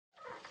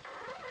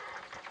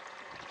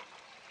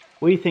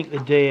We think the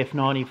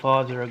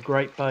DF95s are a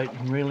great boat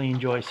and really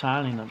enjoy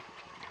sailing them.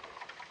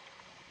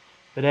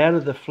 But out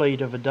of the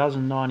fleet of a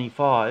dozen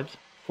 95s,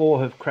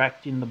 4 have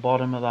cracked in the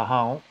bottom of the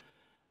hull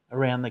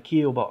around the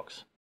keel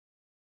box.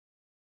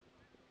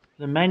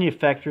 The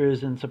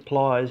manufacturers and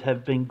suppliers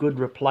have been good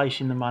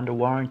replacing them under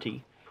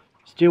warranty.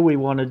 Still, we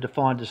wanted to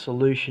find a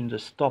solution to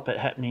stop it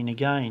happening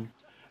again.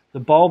 The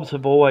bulbs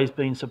have always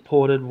been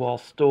supported while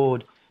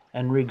stored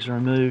and rigs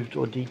removed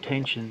or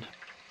detensioned.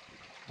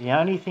 The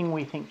only thing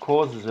we think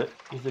causes it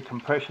is the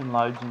compression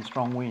loads and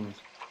strong winds.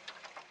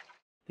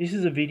 This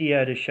is a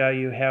video to show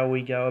you how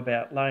we go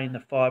about laying the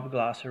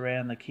fiberglass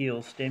around the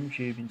keel stem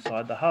tube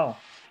inside the hull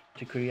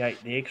to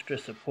create the extra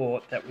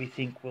support that we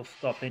think will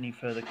stop any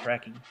further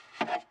cracking.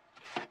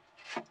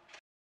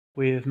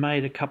 We have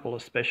made a couple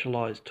of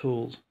specialised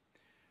tools.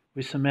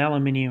 With some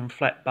aluminium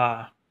flat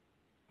bar,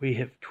 we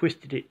have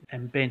twisted it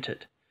and bent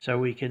it so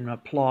we can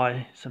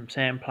apply some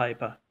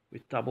sandpaper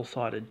with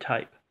double-sided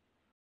tape.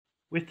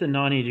 With the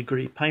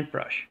 90-degree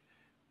paintbrush,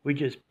 we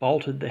just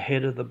bolted the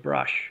head of the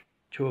brush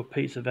to a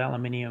piece of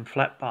aluminium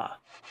flat bar.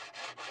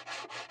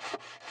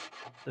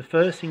 The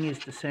first thing is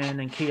to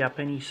sand and key up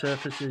any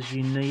surfaces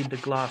you need the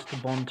glass to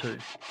bond to.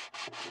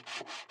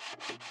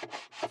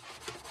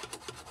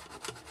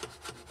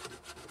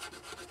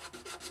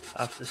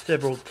 After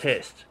several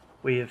tests,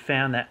 we have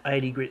found that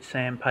 80 grit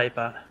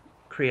sandpaper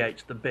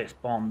creates the best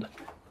bond.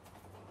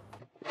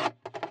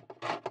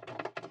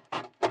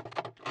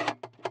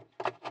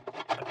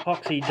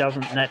 Epoxy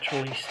doesn't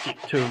naturally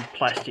stick to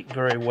plastic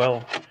very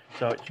well,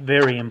 so it's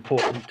very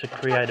important to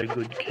create a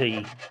good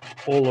key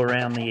all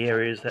around the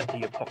areas that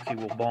the epoxy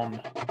will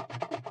bond.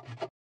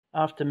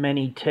 After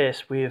many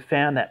tests, we have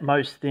found that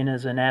most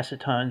thinners and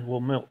acetones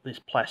will melt this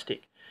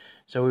plastic,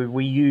 so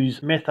we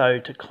use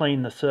metho to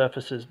clean the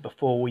surfaces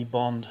before we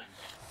bond.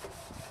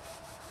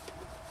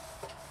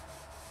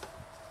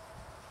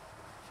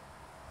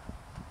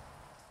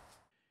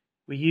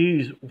 We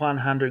use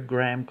 100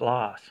 gram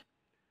glass.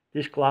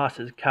 This glass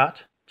is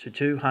cut to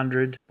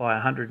 200 by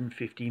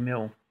 150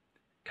 mil,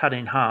 cut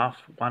in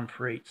half, one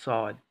for each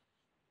side.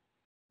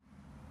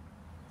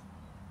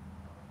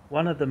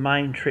 One of the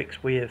main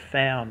tricks we have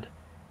found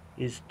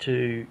is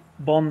to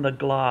bond the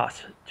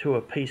glass to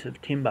a piece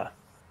of timber.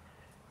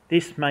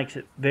 This makes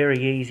it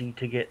very easy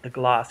to get the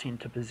glass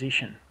into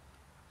position,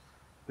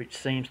 which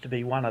seems to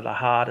be one of the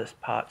hardest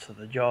parts of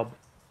the job.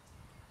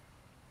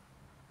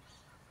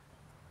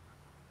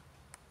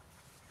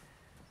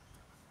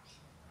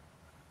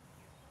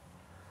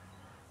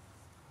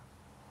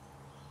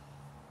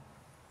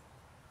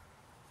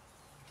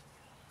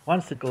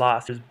 Once the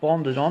glass is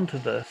bonded onto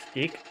the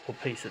stick or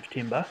piece of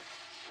timber,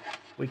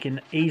 we can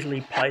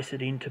easily place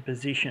it into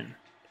position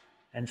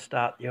and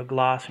start your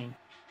glassing.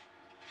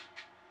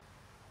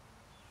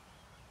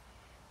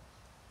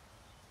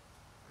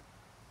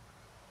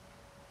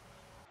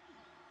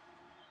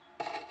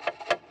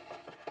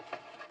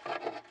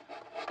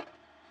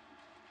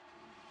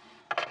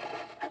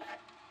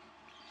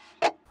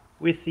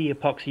 With the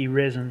epoxy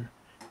resin,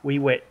 we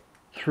wet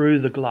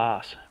through the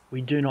glass.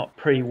 We do not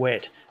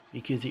pre-wet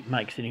because it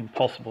makes it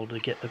impossible to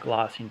get the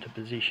glass into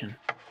position.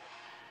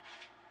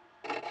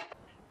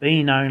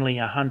 Being only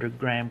 100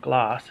 gram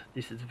glass,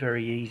 this is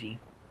very easy.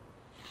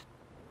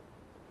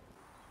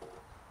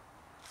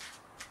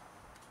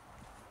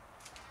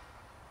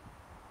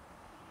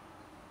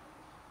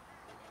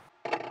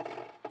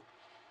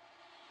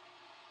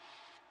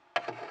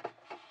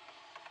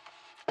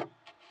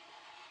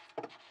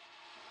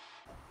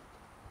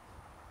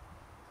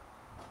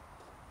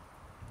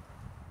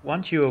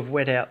 Once you have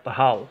wet out the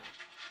hull,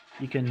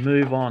 you can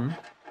move on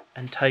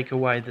and take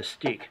away the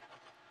stick.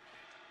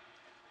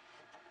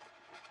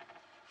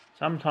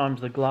 Sometimes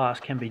the glass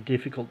can be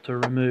difficult to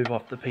remove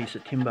off the piece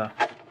of timber.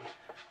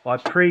 By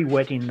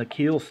pre-wetting the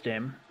keel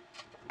stem,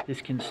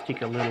 this can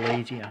stick a little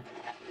easier.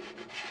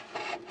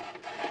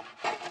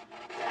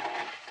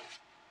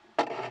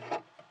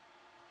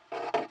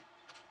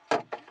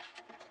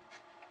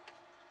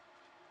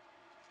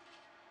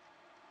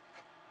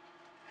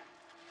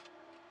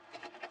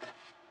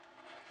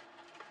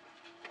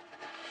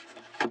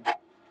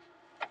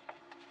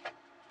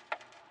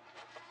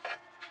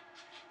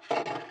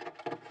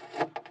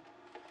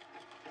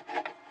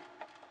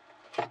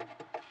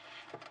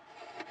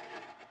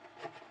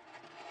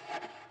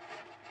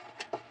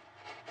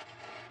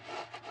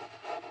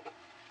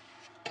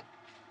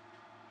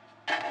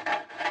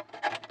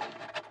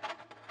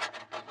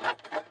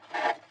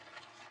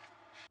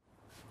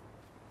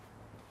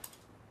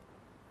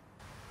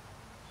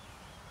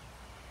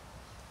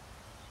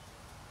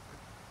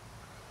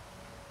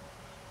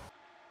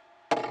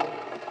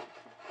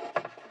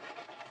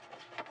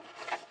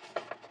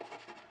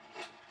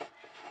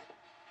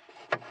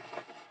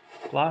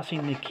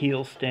 Glassing the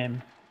keel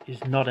stem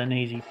is not an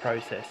easy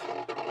process,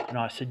 and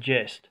I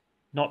suggest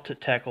not to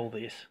tackle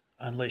this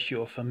unless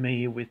you're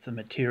familiar with the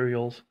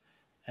materials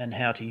and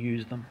how to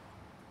use them.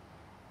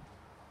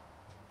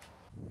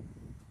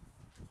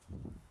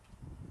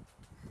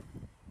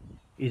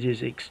 It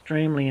is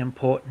extremely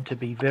important to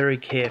be very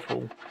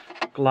careful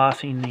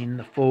glassing in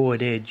the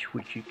forward edge,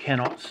 which you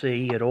cannot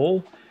see at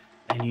all,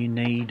 and you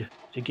need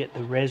to get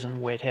the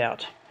resin wet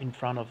out in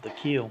front of the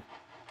keel.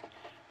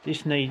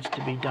 This needs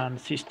to be done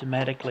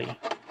systematically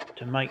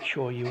to make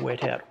sure you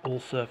wet out all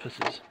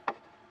surfaces.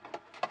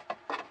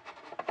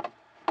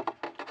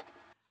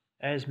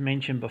 As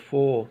mentioned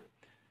before,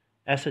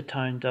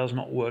 acetone does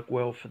not work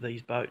well for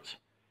these boats,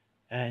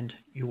 and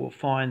you will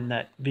find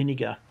that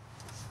vinegar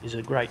is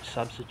a great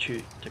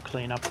substitute to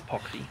clean up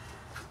epoxy.